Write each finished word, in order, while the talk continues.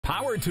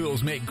Power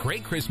tools make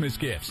great Christmas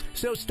gifts,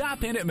 so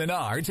stop in at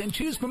Menards and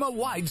choose from a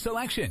wide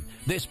selection.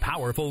 This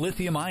powerful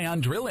lithium-ion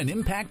drill and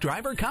impact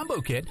driver combo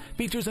kit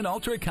features an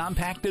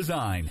ultra-compact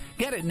design.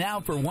 Get it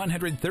now for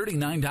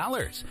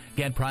 $139.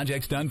 Get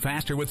projects done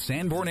faster with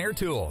Sanborn Air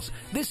Tools.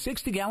 This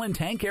 60-gallon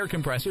tank air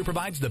compressor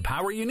provides the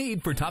power you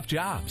need for tough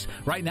jobs.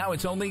 Right now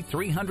it's only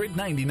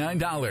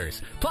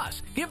 $399.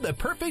 Plus, give the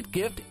perfect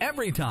gift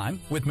every time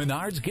with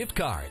Menards gift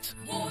cards.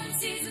 Warm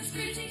season's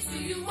greetings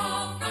to you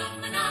all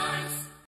from Menards.